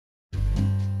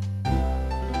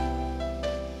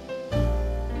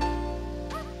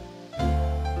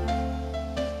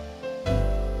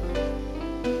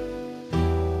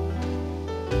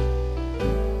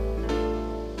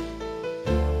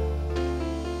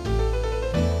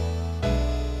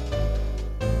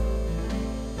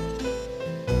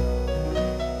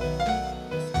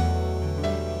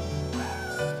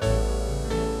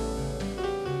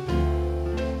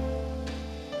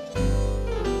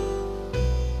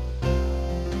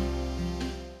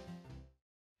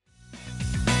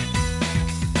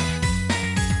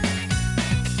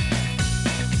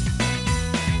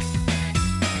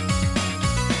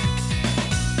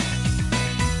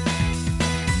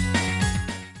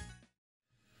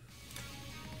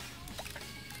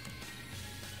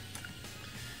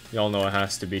Y'all know it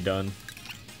has to be done.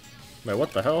 Wait,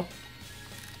 what the hell?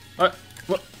 What?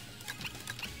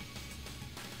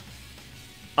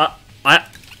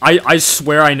 I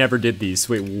swear I never did these.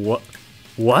 Wait, what?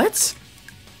 What?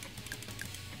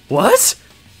 What?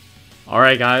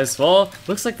 Alright, guys. Well,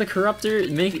 looks like the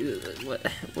Corruptor make...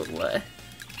 What?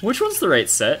 Which one's the right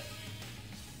set?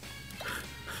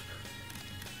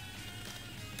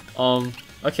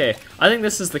 Okay. I think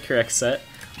this is the correct set.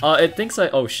 It thinks I...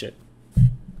 Oh, shit.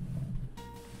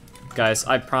 Guys,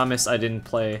 I promise I didn't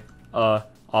play,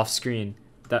 off screen.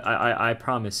 That I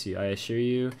promise you, I assure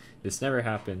you, this never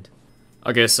happened.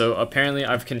 Okay, so apparently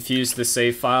I've confused the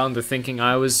save file into thinking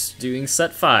I was doing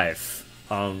set 5.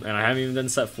 And I haven't even done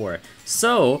set 4.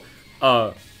 So,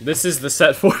 this is the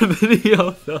set 4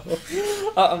 video though.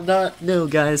 No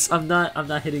guys, I'm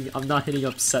not hitting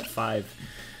up set 5.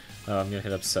 I'm gonna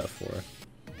hit up set 4.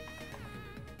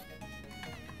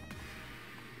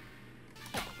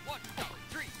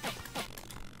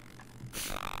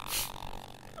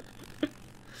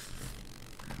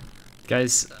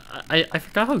 Guys, I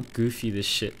forgot how goofy this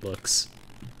shit looks.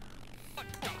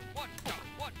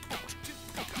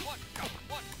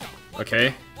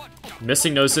 Okay.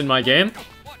 Missing notes in my game?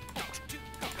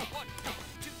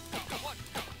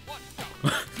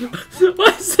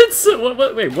 What is it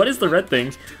so, wait, what is the red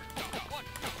thing?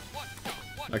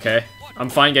 Okay. I'm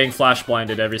fine getting flash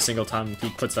blinded every single time he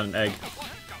puts down an egg.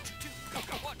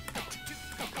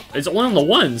 It's one of the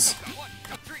ones!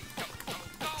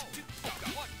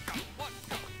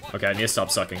 Okay, I need to stop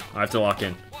sucking. I have to lock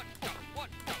in.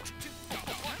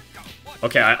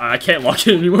 Okay, I can't lock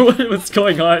in anymore. What's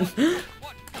going on?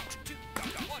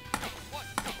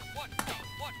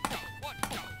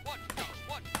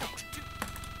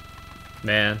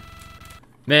 Man.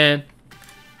 Man.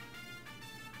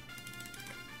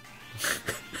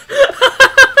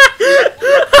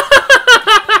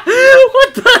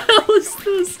 What the hell is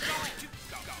this?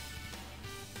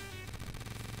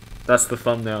 That's the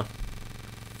thumbnail.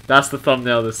 That's the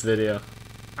thumbnail of this video.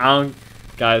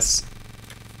 Guys,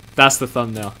 that's the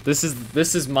thumbnail. This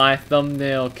is my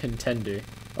thumbnail contender.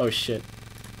 Oh shit.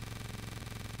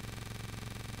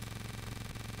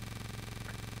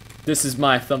 This is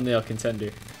my thumbnail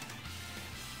contender.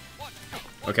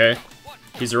 Okay.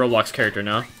 He's a Roblox character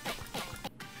now.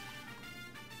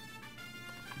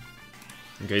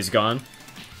 Okay, he's gone.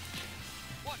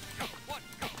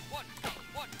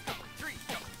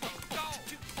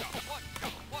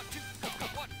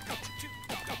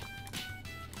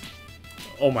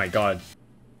 Oh my god.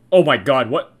 Oh my god,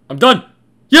 what? I'm done!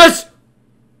 Yes!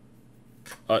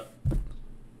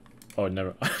 Oh,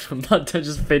 never. I'm not done,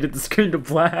 just faded the screen to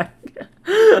black.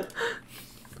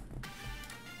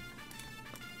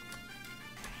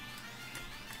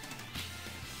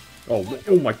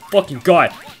 Oh my fucking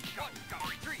god!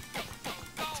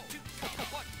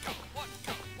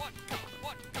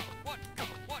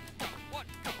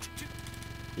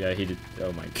 Yeah, he did.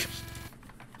 Oh my god.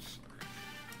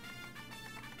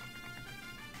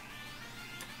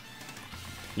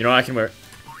 You know I can wear.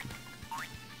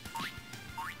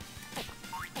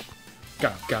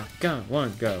 Go, go, go,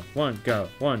 one go, one go,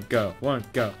 one go, one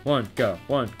go, one go,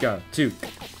 one go, two,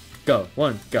 go,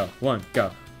 one go, one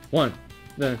go, one,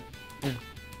 then,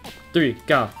 three,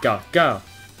 go, go, go,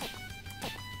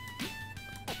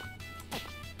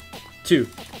 two.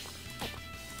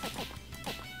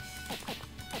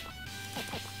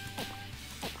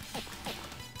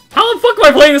 How the fuck am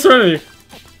I playing this already?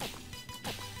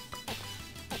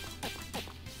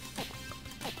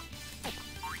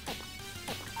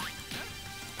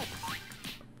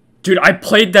 Dude, I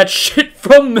played that shit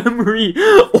from memory!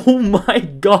 Oh my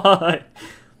god!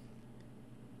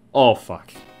 Oh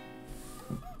fuck.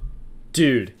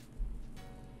 Dude.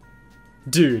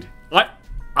 Dude.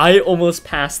 I almost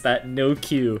passed that no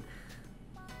cue.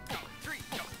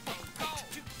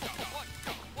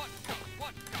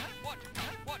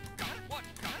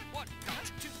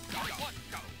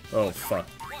 Oh fuck.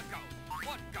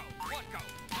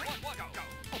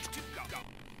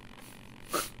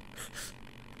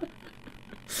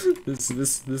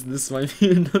 This might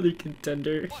be another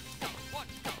contender.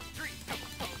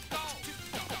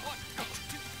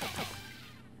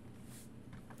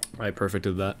 I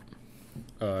perfected that.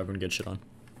 Everyone get shit on.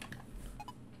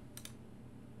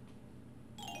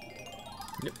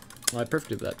 Yep, I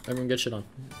perfected that. Everyone get shit on.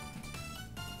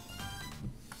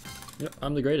 Yep,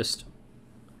 I'm the greatest.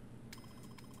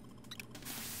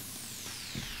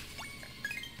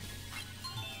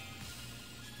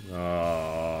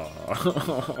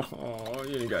 Oh,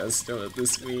 you guys know what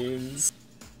this means.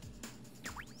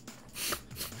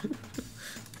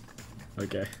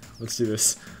 Okay, let's do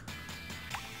this.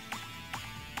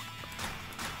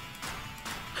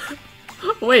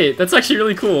 Wait, that's actually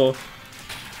really cool.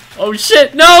 Oh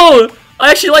shit, no!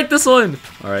 I actually like this one!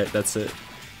 Alright, that's it.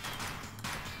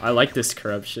 I like this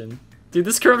corruption. Dude,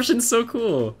 this corruption's so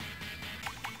cool.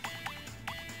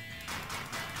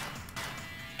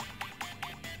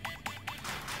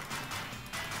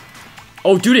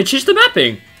 Oh, dude, it changed the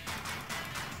mapping!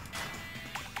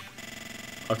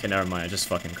 Okay, never mind, I just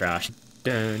fucking crashed.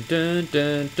 Dun dun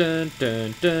dun dun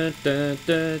dun dun dun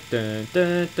dun dun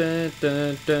dun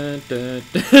dun dun dun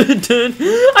dun dun.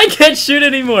 I can't shoot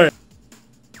anymore!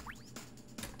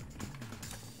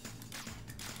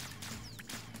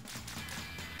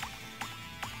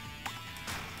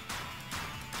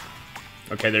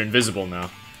 Okay, they're invisible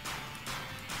now.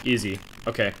 Easy.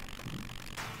 Okay.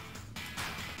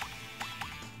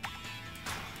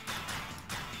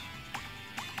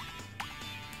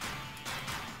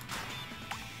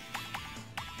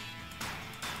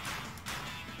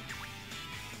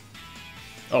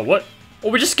 Oh, what? Oh,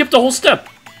 we just skipped a whole step!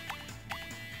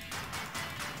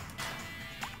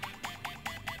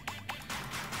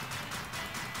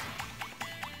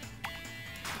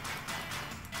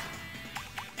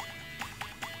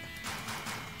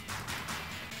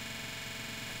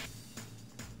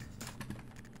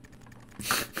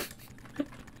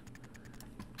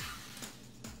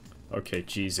 Okay,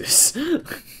 Jesus.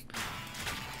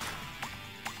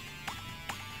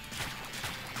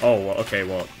 Oh, well, okay,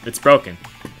 well, it's broken.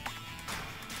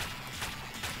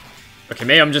 Okay,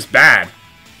 maybe I'm just bad.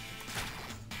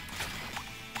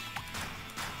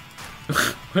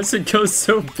 Why does it go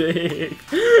so big?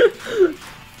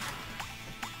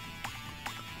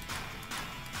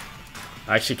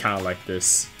 I actually kind of like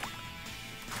this.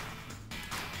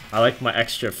 I like my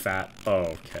extra fat.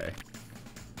 Oh, okay.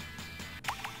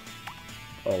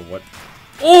 Oh, what?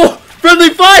 Oh!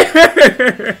 Friendly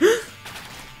fire!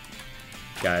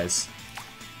 Guys.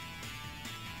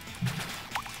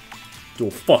 Oh,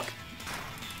 fuck.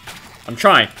 I'm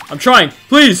trying. I'm trying.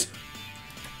 Please!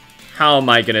 How am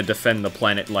I gonna defend the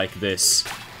planet like this?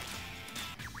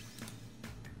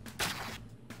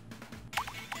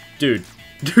 Dude.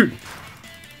 Dude.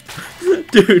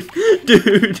 Dude.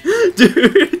 Dude.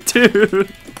 Dude.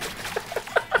 Dude.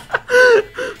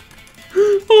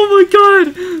 Oh my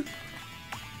god!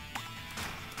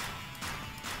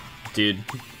 Dude.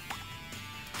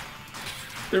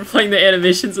 They're playing the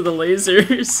animations of the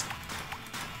lasers.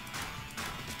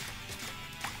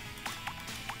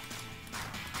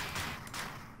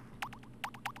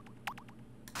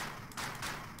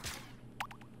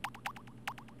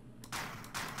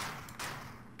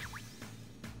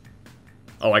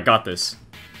 Oh, I got this.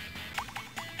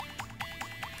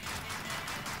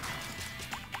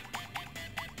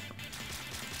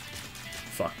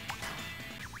 Fuck.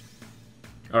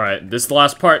 Alright, this is the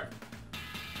last part.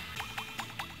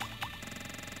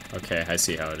 Okay, I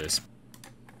see how it is.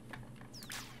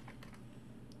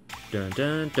 Dun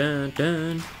dun dun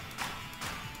dun.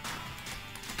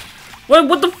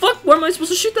 What the fuck? Where am I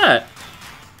supposed to shoot that?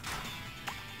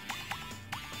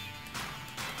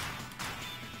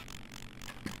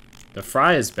 The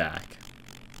fry is back.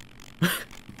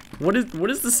 What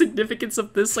is the significance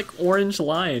of this like orange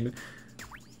line?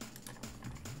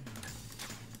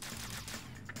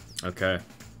 Okay.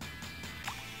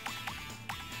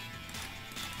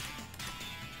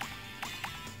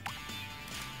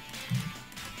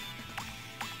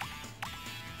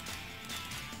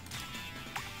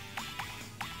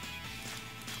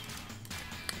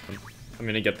 I'm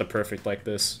gonna get the perfect like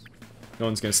this. No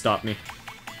one's gonna stop me.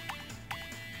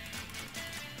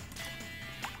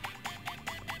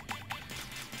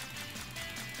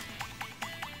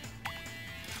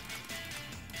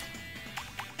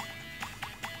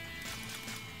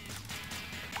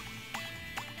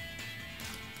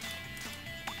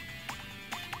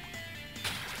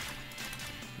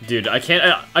 Dude, I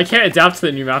can't adapt to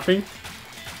the new mapping.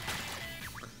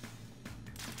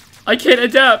 I can't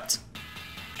adapt.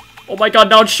 Oh my god,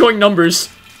 now it's showing numbers.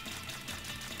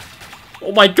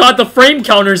 Oh my god, the frame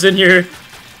counter's in here.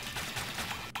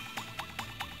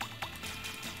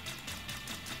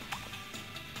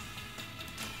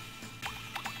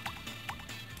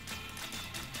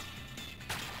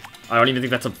 I don't even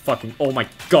think that's a fucking... Oh my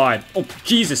god. Oh,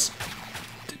 Jesus.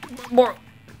 More...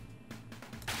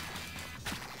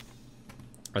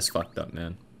 That's fucked up,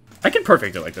 man. I can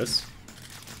perfect it like this.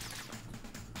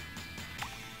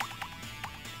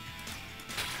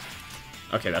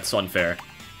 Okay, that's unfair.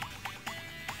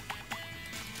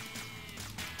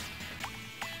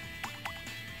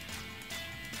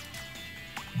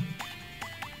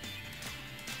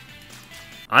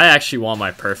 I actually want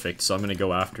my perfect, so I'm gonna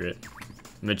go after it.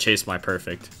 I'm gonna chase my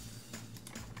perfect.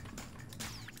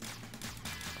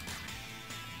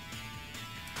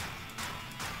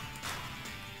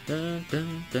 Dun,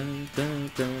 dun, dun,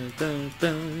 dun, dun, dun,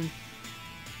 dun.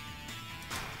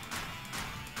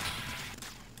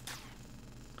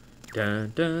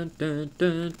 Dun, dun, dun,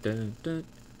 dun, dun, dun.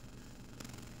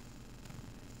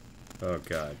 Oh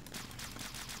god.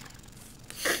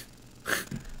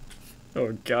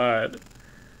 Oh god.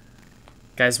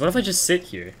 Guys, what if I just sit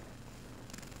here?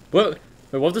 What?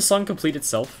 Wait, what if the song complete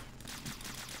itself?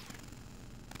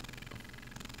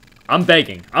 I'm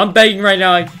begging. I'm begging right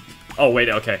now. Oh, wait,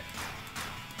 okay.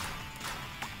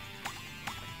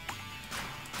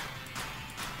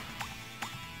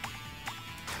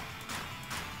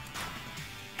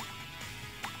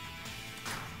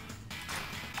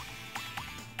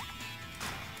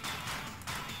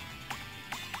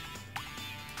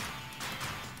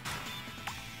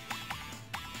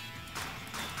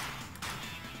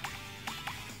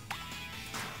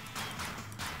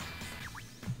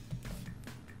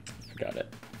 Got it.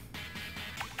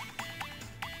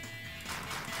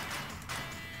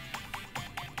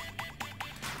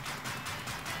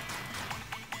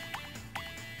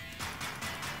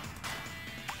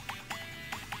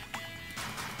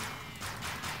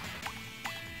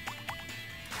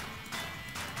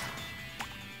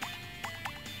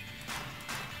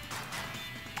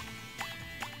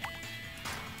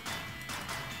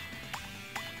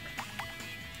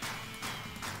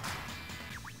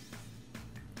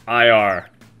 IR.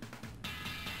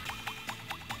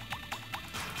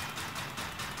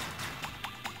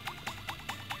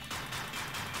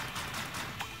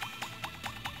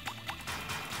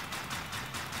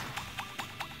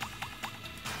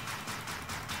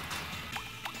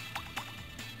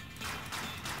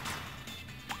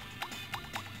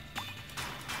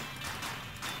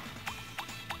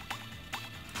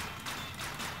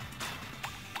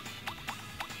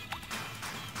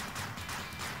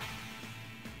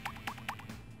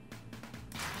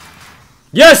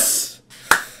 Yes!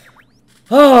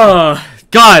 Oh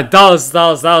god, that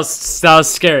was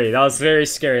scary. That was very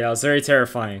scary. That was very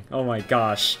terrifying. Oh my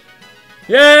gosh.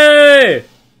 Yay!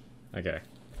 Okay.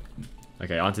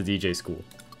 Okay, on to DJ school.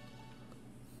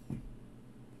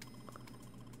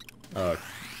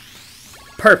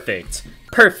 Perfect.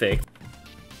 Perfect.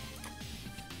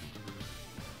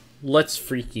 Let's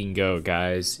freaking go,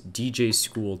 guys. DJ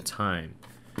school time.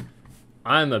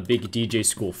 I'm a big DJ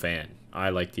school fan. I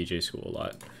like DJ school a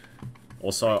lot.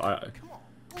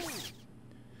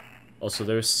 Also,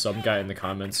 there's some guy in the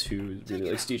comments who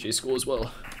really likes DJ school as well.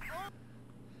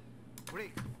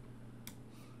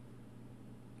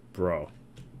 Bro,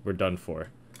 we're done for.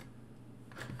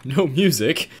 No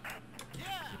music.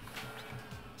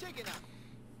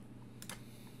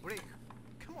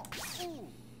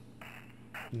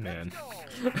 Man.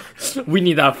 We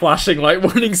need that flashing light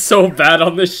warning so bad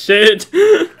on this shit.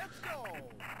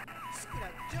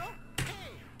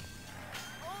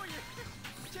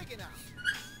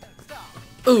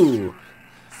 Ooh.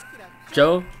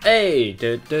 Joe. Hey.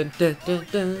 Dun, dun, dun, dun,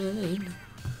 dun.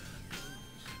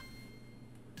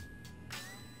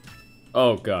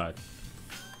 Oh god.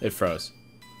 It froze.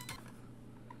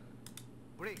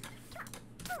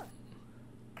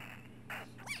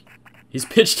 He's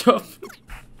pitched up.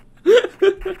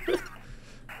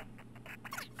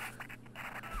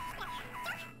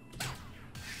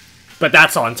 But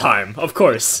that's on time, of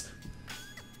course.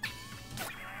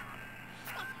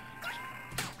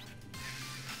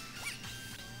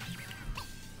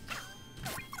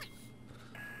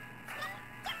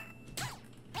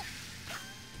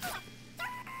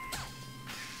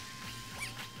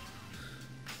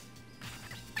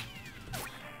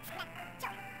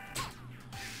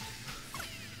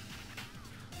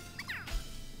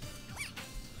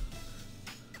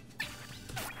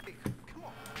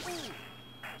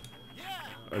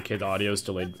 Okay, the audio's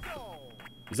delayed.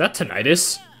 Is that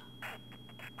tinnitus?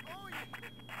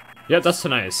 Yeah, that's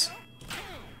tinnitus.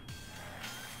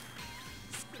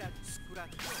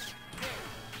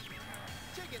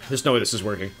 There's no way this is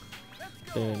working.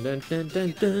 Dun, dun, dun,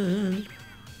 dun, dun.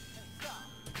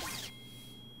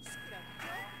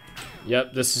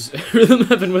 Yep, this is Rhythm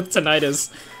Heaven with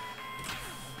tinnitus.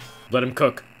 Let him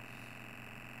cook.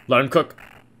 Let him cook.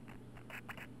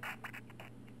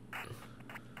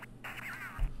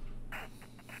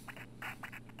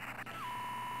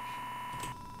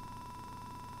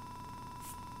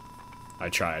 I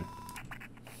tried.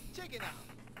 Check it out.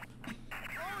 Oh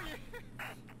yeah.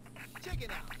 Check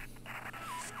it out.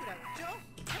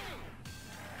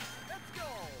 Let's go.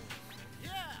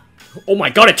 Yeah. Oh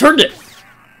my god, it turned it!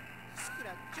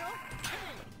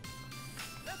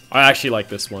 I actually like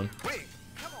this one. Wait,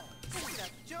 come on. Oh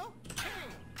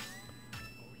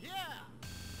yeah.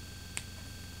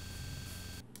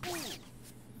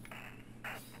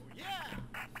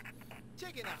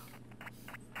 Check it out.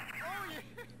 Oh yeah.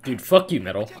 Dude, fuck you,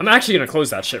 Metal. I'm actually gonna close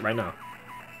that shit right now.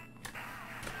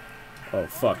 Oh,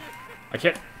 fuck. I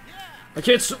can't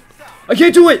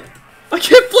do it! I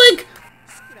can't blink!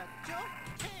 Scratcho.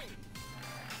 Hey.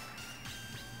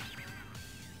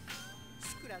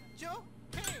 Scratcho.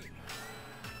 Hey.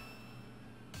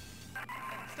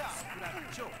 Stop.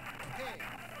 Scratcho. Hey.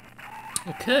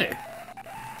 Okay.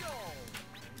 Go.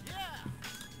 Yeah.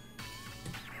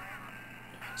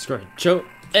 Scratcho.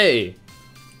 Hey!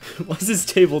 Why is this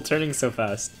table turning so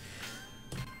fast?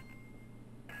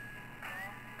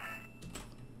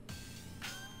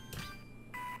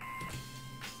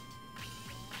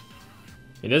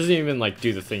 He doesn't even, like,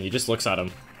 do the thing. He just looks at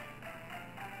him.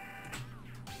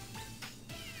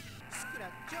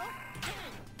 Scratcho. Hey.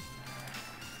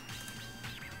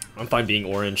 I'm fine being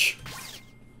orange.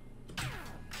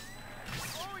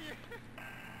 Oh yeah.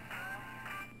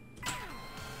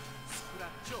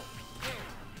 Scratcho. Hey.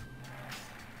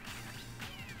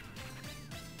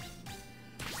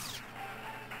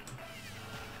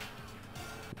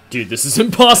 Dude, this is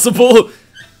impossible! Scratcho.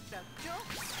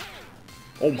 Hey.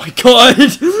 Oh my god!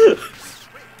 Wait. Come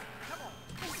on.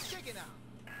 Check it out.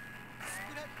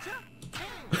 Scratcho.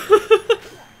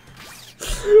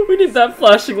 Hey. We need that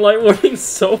flashing light warning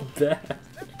so bad.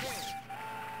 Hey.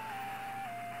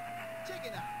 Check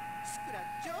it out.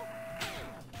 Scratcho. Hey.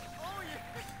 Oh yeah.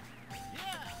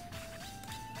 Yeah.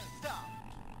 Stop.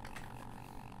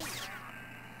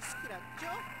 Scratcho.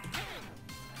 Hey.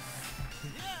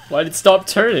 Yeah. Why'd it stop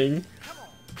turning? Come on.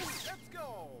 Let's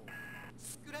go.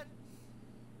 Scratch.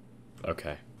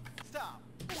 Okay. Stop.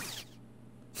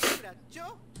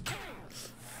 Scratcho. Hey.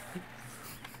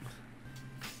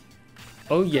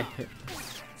 Oh yeah.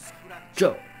 Scratcho.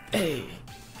 Joe. Hey.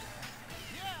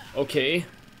 Yeah. Okay.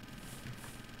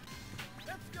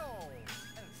 Let's go.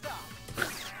 And stop.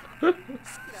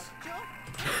 Scratcho.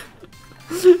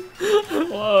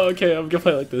 Whoa, okay, I'm gonna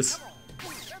play like this. Come on.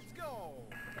 Let's go.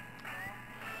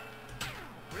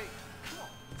 Break. Come on.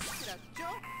 Scratcho.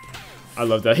 I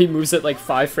love that. He moves at like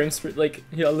 5 frames per, like,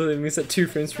 he literally moves at 2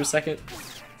 frames per second.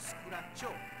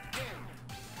 Scratcho. Hey.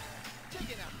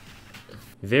 Check it out.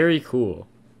 Very cool.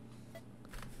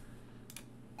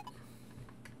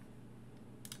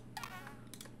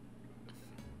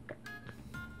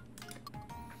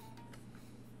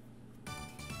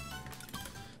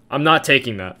 I'm not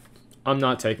taking that. I'm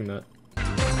not taking that.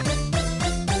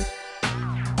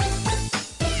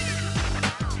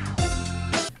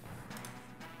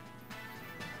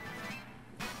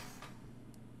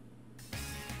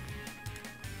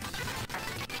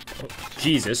 Oh,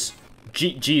 Jesus.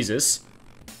 Jesus.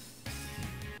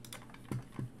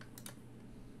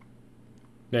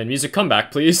 Man, music, come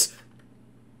back, please.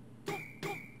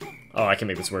 Oh, I can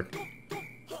make this work.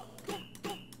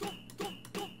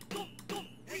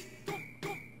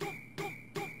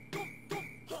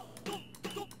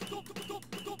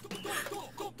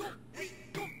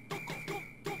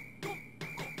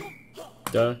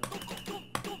 Duh.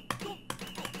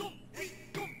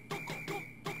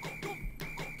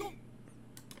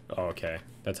 Oh, okay.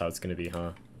 That's how it's gonna be,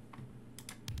 huh?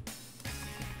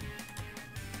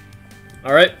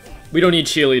 Alright. We don't need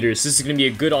cheerleaders. This is gonna be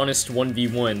a good, honest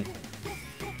 1v1.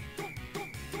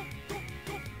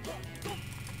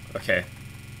 Okay.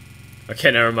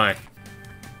 Okay, never mind.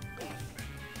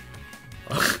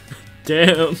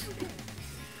 Damn.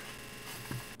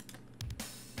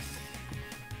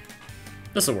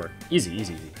 This'll work. Easy,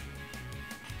 easy, easy.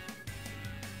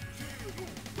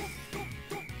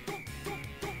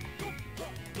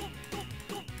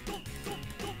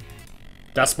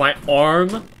 That's my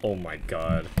arm? Oh my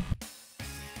god.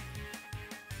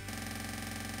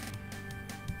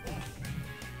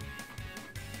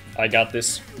 I got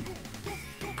this.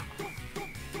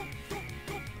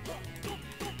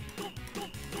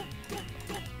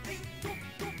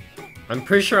 I'm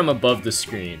pretty sure I'm above the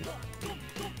screen.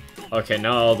 Okay,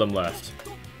 now all of them left.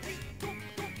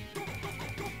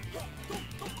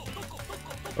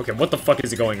 Okay, what the fuck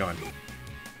is going on?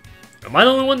 Am I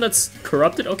the only one that's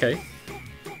corrupted? Okay.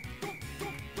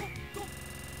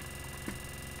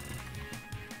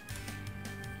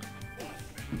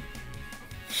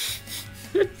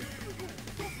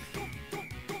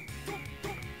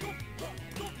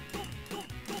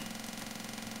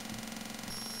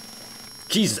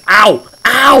 Jesus, ow!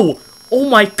 Ow! Oh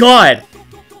my god!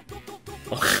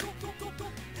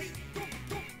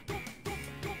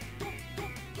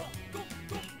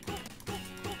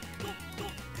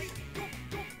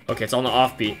 Okay, it's on the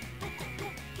offbeat.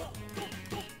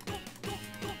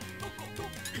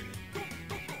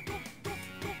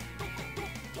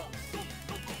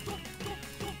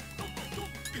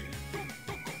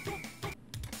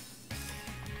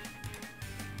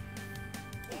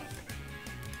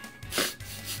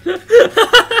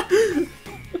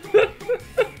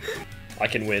 I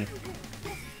can win.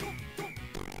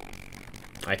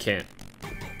 I can't.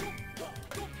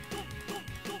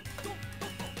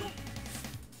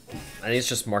 I think it's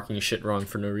just marking shit wrong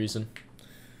for no reason.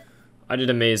 I did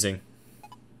amazing.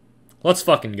 Let's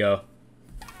fucking go.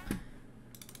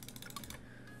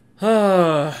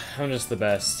 I'm just the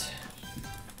best.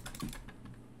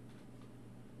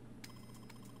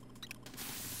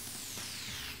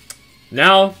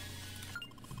 Now,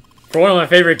 for one of my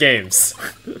favorite games.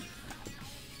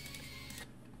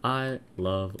 I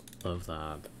love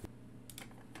Lab.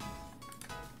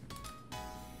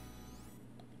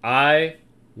 I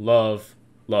love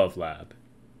Lab.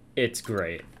 It's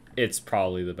great. It's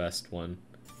probably the best one.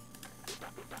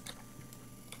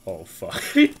 Oh, fuck.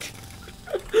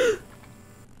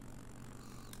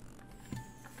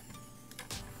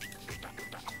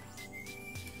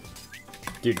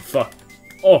 Dude, fuck.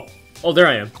 Oh! Oh, there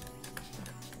I am.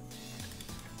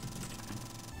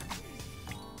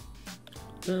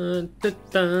 Dun, dun,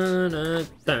 dun,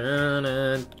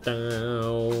 dun,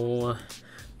 dun,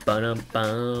 dun,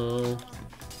 dun.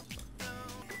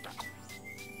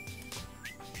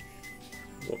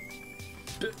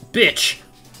 Bitch!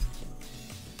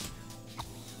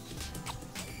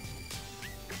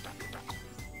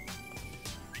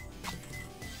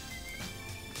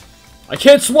 I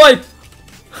can't swipe!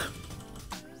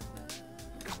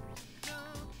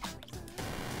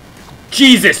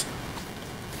 Jesus!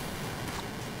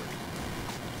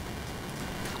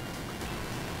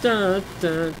 Dun,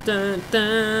 dun, dun,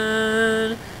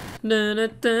 dun, dun,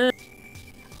 dun, dun.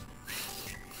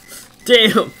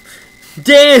 Damn!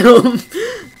 Damn!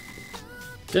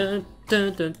 Dun,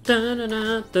 dun, dun, dun,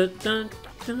 dun, dun, dun,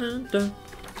 dun, dun.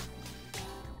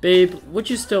 Babe, would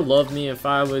you still love me if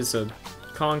I was a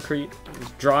concrete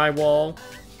drywall?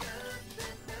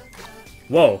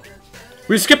 Whoa.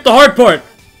 We skipped the hard part!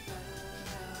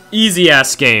 Easy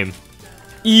ass game.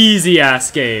 Easy ass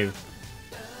game.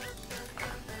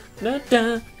 Da,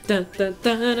 da, da, da,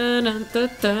 da, da, da,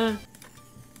 da.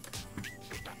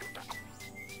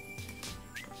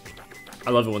 I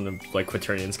love it when the like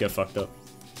Quaternions get fucked up.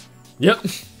 Yep,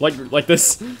 like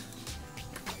this.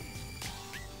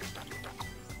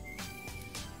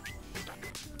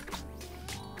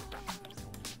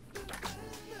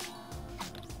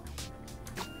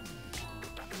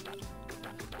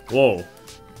 Whoa.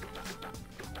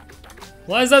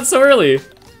 Why is that so early?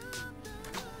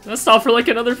 Let's stop for like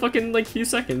another fucking like few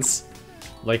seconds.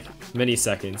 Like many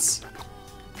seconds.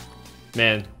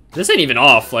 Man, this ain't even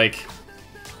off, like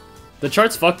the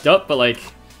chart's fucked up, but like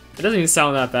it doesn't even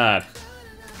sound that bad.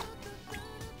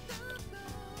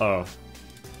 Oh.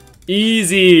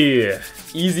 Easy!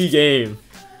 Easy game.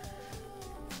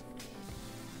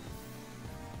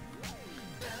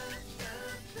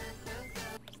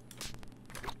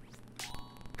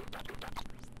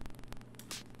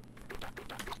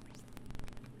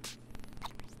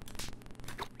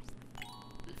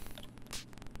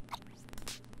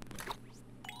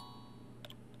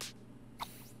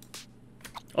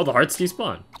 Oh, the hearts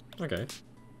despawn. Okay.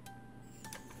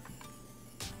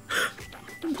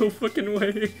 No fucking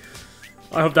way.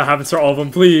 I hope that happens for all of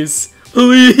them, please.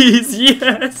 Please,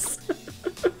 yes!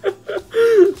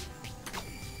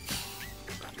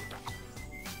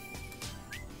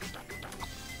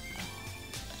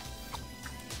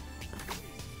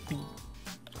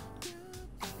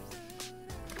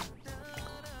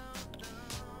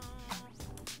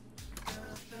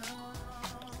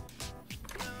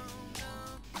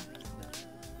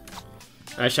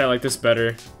 Actually, I like this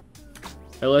better.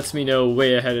 It lets me know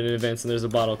way ahead in advance and there's a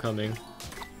bottle coming.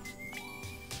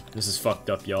 This is fucked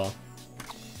up, y'all.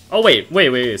 Oh, wait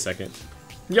a second.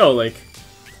 Yo, like...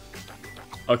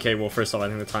 Okay, well, first off, I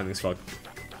think the timing's fucked.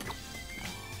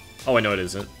 Oh, I know it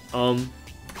isn't.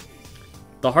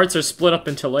 The hearts are split up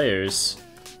into layers.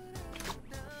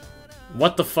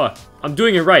 What the fuck? I'm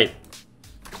doing it right.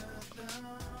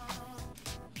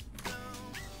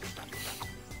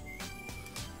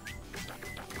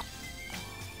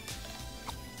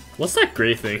 What's that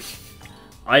gray thing?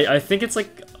 I think it's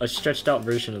like a stretched out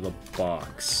version of the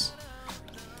box.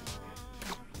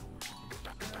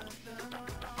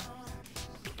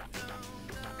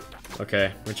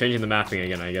 Okay, we're changing the mapping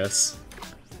again, I guess.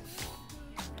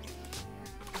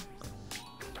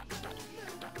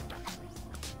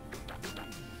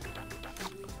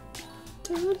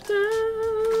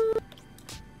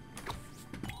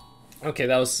 Okay,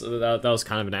 that was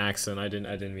kind of an accident. I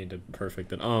didn't mean to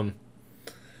perfect it.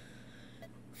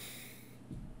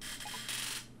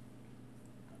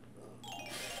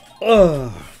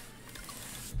 Ugh.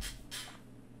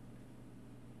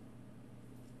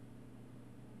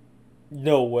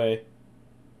 No way.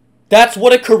 That's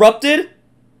what it corrupted?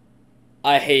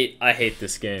 I hate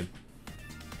this game.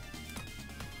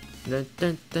 Dun,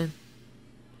 dun, dun.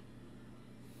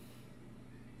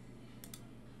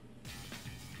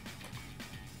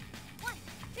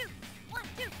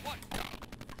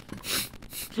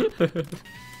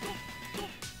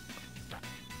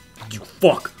 You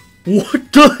fuck!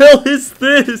 What the hell is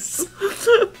this?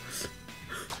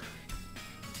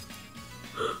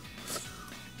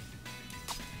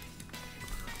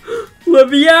 Let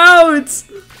me out!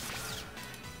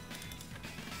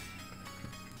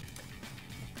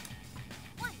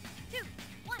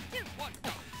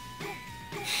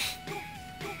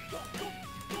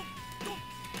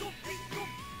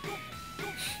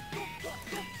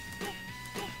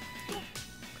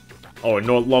 Oh,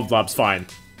 no, Love Lab's fine.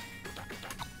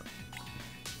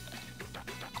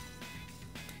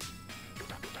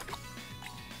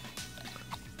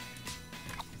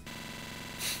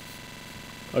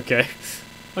 Okay.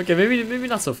 Okay, maybe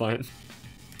not so fine.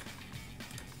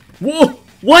 Whoa!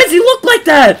 Why does he look like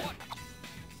that?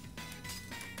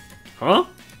 Huh?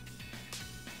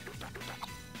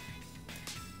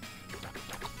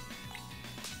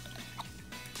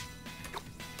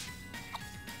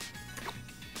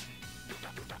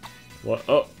 What?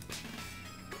 Oh.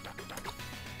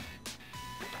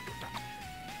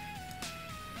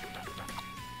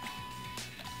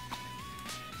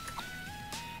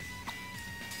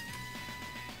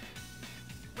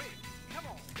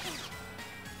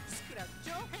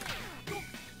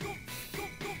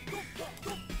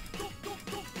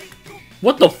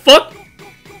 What the fuck?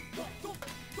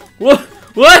 What?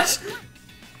 What?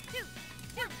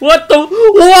 What the?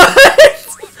 What?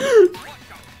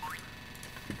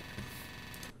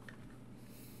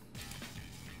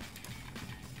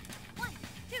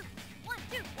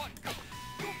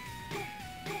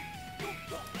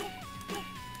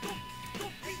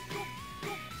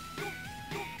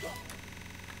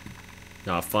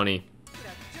 Not funny.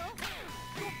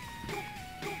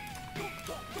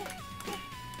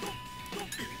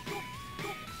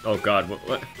 Oh god,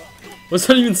 what? What's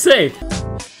that even say?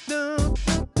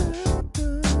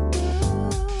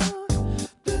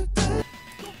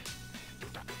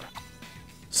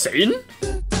 Satan?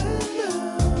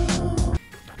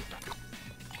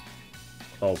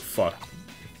 Oh fuck.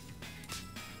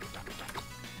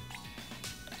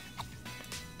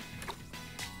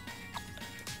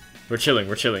 We're chilling,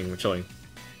 we're chilling, we're chilling.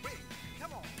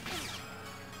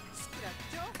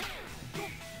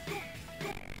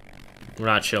 We're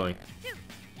not chilling.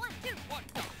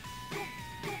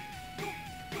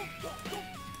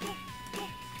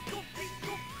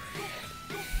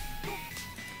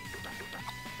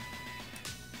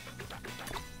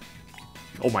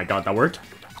 Oh my god, that worked?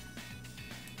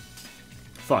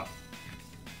 Fuck.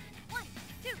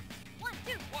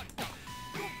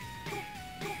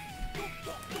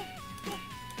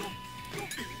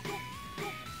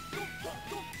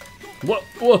 What?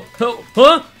 What?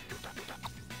 Huh?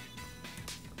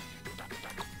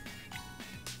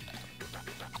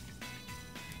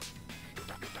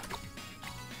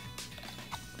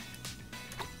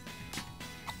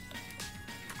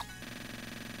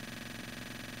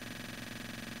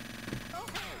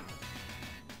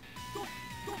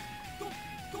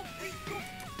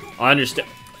 I understand.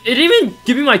 It didn't even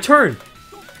give me my turn.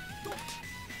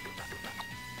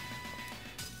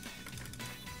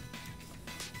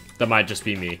 That might just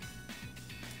be me.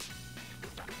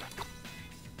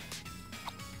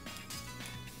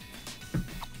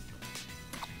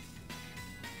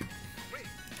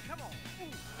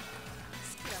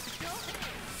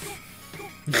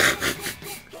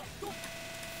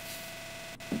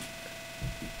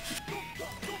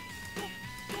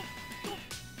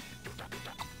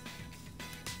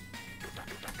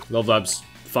 Love Lab's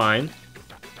fine.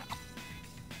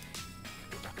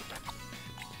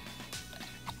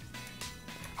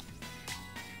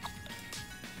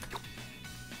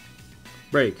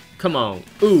 Break. Come on.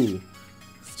 Ooh.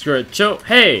 Screw it. Choke.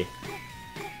 Hey!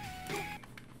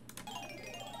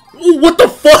 Ooh, what the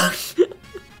fuck?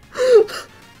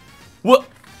 What?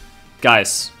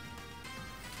 Guys.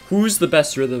 Who's the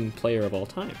best rhythm player of all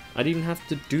time? I didn't even have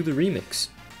to do the remix.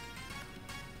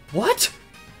 What?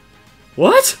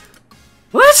 What?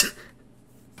 What?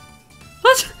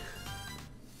 What?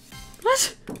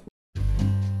 What?